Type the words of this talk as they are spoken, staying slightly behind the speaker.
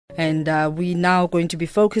And we're now going to be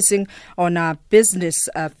focusing on our business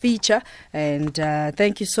feature. And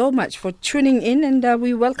thank you so much for tuning in. And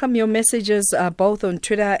we welcome your messages both on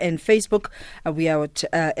Twitter and Facebook. We are at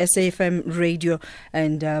SAFM Radio,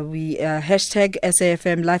 and we hashtag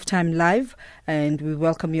SAFM Lifetime Live. And we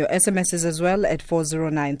welcome your SMSs as well at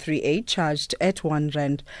 40938, charged at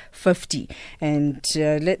R1.50. And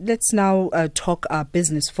let's now talk our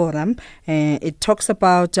business forum. It talks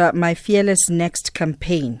about My Fearless Next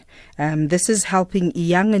campaign. This is helping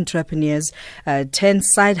young entrepreneurs turn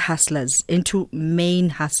side hustlers into main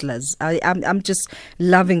hustlers. I'm just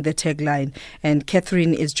loving the tagline. And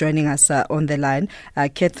Catherine is joining us on the line.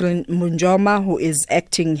 Catherine Munjoma, who is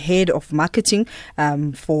acting head of marketing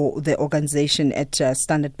for the organization at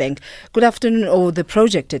Standard Bank. Good afternoon, or the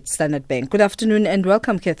project at Standard Bank. Good afternoon and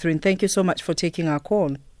welcome, Catherine. Thank you so much for taking our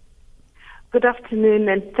call. Good afternoon,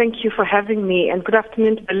 and thank you for having me, and good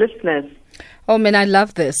afternoon to the listeners. Oh man, I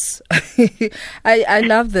love this. I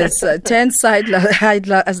love this. 10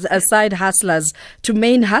 side hustlers to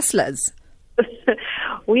main hustlers.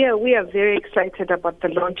 We are very excited about the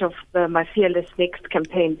launch of the My Fearless Next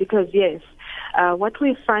campaign because, yes, what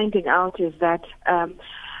we're finding out is that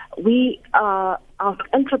our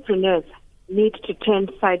entrepreneurs need to turn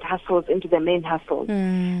side hustles into their main hustles.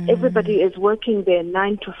 Everybody is working their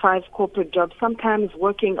 9-to-5 corporate job, sometimes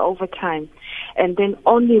working overtime, and then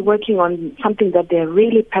only working on something that they're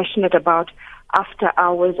really passionate about after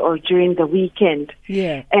hours or during the weekend.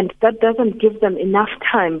 Yeah. And that doesn't give them enough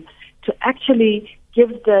time to actually give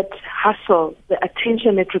that hustle the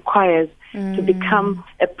attention it requires to become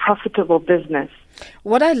a profitable business.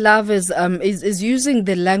 What I love is using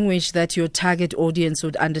the language that your target audience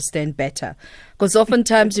would understand better. Because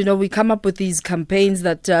oftentimes, we come up with these campaigns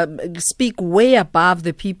that speak way above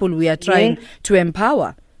the people we are trying to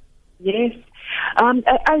empower. Yes.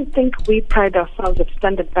 I think we pride ourselves at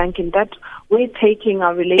Standard Bank in that we're taking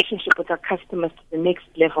our relationship with our customers to the next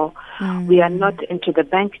level. We are not into the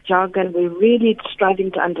bank jargon. We're really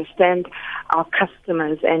striving to understand our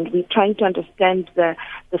customers, and we're trying to understand the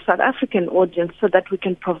South African audience so that we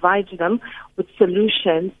can provide them with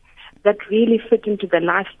solutions that really fit into the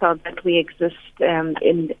lifestyle that we exist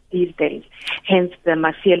in these days. Hence the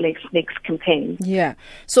My Fearless Next campaign. Yeah.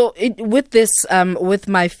 So with this, with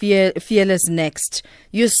My Fearless Next,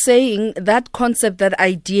 you're saying that concept, that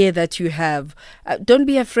idea that you have, don't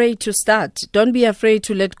be afraid to start. Don't be afraid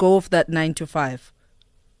to let go of that 9-to-5.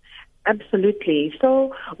 Absolutely.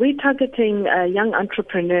 So we're targeting young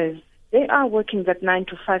entrepreneurs. They are working that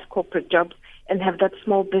 9-to-5 corporate jobs and have that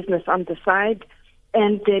small business on the side.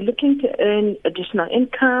 And they're looking to earn additional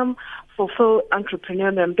income, fulfill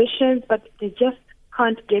entrepreneurial ambitions, but they just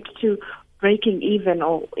can't get to breaking even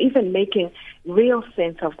or even making real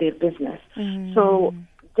sense of their business. So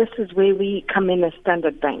this is where we come in as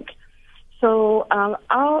Standard Bank. So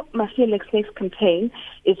our My Fearless Next campaign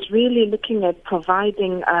is really looking at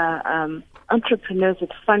providing entrepreneurs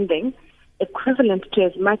with funding equivalent to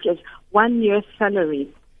as much as 1 year's salary.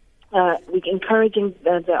 We're encouraging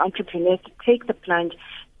the entrepreneurs to take the plunge,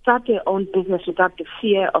 start their own business without the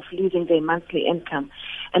fear of losing their monthly income.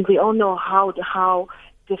 And we all know how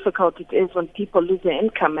difficult it is when people lose their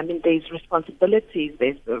income. I mean, there's responsibilities,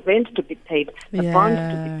 there's the rent to be paid, the bonds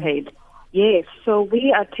to be paid. Yes, so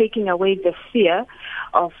we are taking away the fear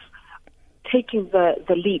of taking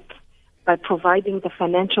the leap by providing the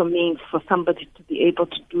financial means for somebody to be able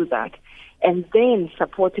to do that, and then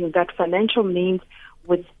supporting that financial means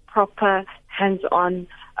with proper hands-on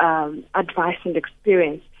advice and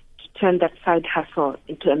experience to turn that side hustle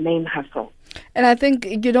into a main hustle. And I think,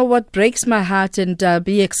 what breaks my heart and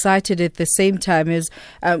be excited at the same time is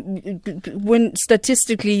when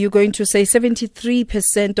statistically you're going to say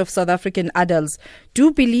 73% of South African adults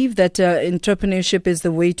do believe that entrepreneurship is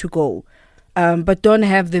the way to go, but don't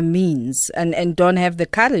have the means and don't have the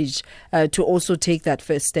courage to also take that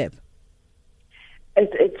first step.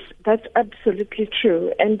 That's absolutely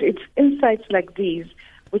true. And it's insights like these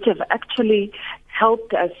which have actually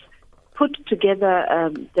helped us put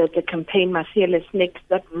together the campaign My Fearless Next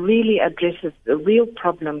that really addresses the real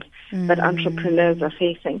problems that entrepreneurs are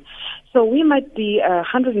facing. So we might be a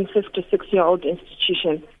 156-year-old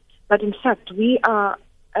institution, but in fact we are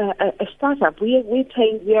a startup. We are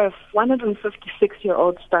a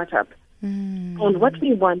 156-year-old startup. And what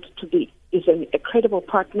we want to be is a credible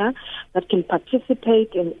partner that can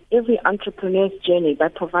participate in every entrepreneur's journey by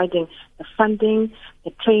providing the funding,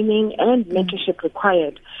 the training, and mentorship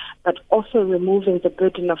required, but also removing the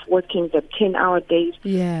burden of working the 10-hour days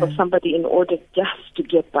for somebody in order just to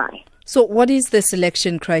get by. So what is the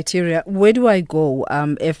selection criteria? Where do I go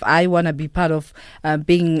if I want to be part of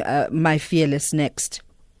being My Fearless Next?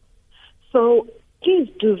 So please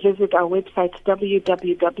do visit our website,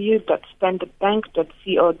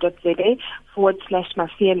 www.standardbank.co.za/My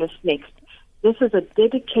Fearless Next. This is a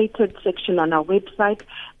dedicated section on our website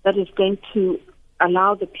that is going to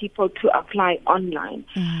allow the people to apply online.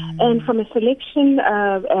 And from a selection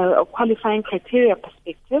qualifying criteria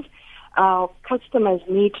perspective, our customers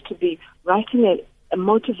need to be writing a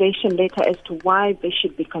motivation letter as to why they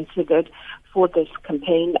should be considered for this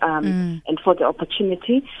campaign and for the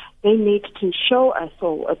opportunity. They need to show us,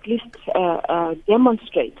 or at least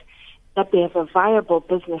demonstrate, that they have a viable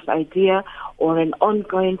business idea or an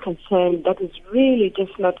ongoing concern that is really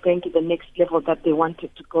just not going to the next level that they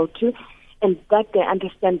wanted to go to, and that they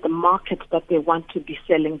understand the market that they want to be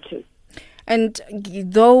selling to. And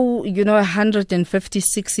though,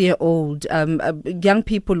 156-year-old, young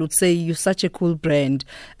people would say you're such a cool brand.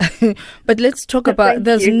 But let's talk about,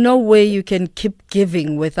 there's no way you can keep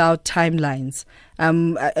giving without timelines.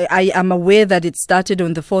 I am aware that it started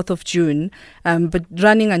on the 4th of June, but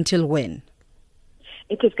running until when?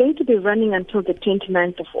 It is going to be running until the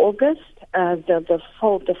 29th of August, the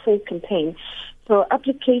full campaign. So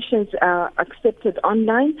applications are accepted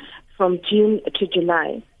online from June to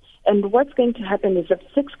July. And what's going to happen is that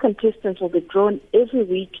 6 contestants will be drawn every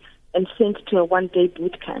week and sent to a one-day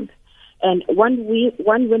boot camp. And one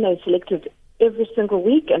winner is selected every single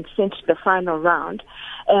week and sent to the final round.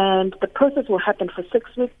 And the process will happen for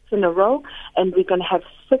 6 weeks in a row, and we're going to have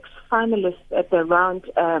 6 finalists at the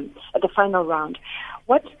final round.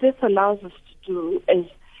 What this allows us to do is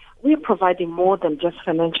we're providing more than just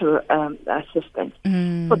financial assistance.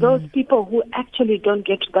 For those people who actually don't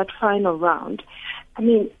get to that final round, I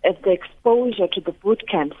mean, the exposure to the boot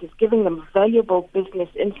camps is giving them valuable business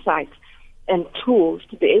insights and tools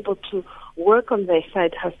to be able to work on their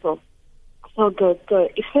side hustle. So the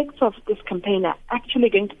effects of this campaign are actually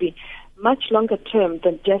going to be much longer term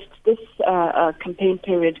than just this campaign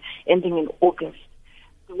period ending in August.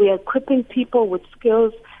 We are equipping people with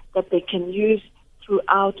skills that they can use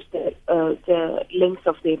throughout the length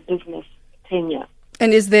of their business tenure.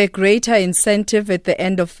 And is there a greater incentive at the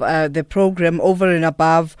end of the program over and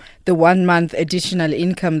above the 1 month additional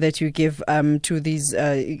income that you give to these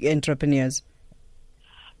entrepreneurs?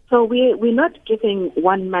 So we're not giving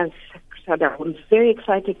 1 month. I'm very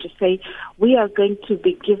excited to say we are going to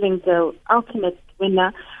be giving the ultimate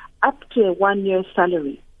winner up to a 1 year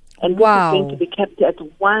salary. And this is going to be kept at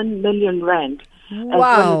 1 million rand. As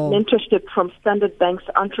well as mentorship from Standard Bank's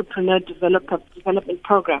Entrepreneur Development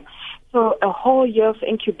Program. So a whole year of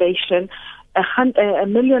incubation, 1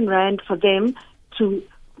 million rand for them to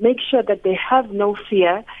make sure that they have no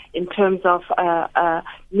fear in terms of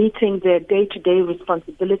meeting their day-to-day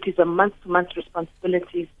responsibilities or month-to-month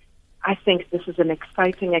responsibilities. I think this is an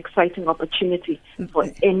exciting opportunity for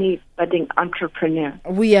any budding entrepreneur.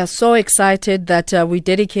 We are so excited that we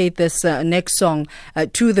dedicate this next song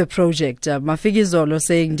to the project. Mafigizolo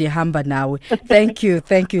saying Dihamba now. Thank you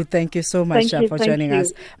so much for joining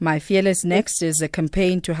us. My Fearless Next is a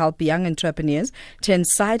campaign to help young entrepreneurs turn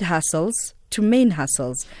side hustles to main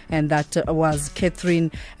hustles. And that was Catherine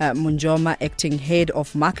Munjoma, acting head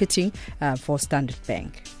of marketing for Standard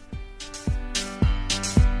Bank.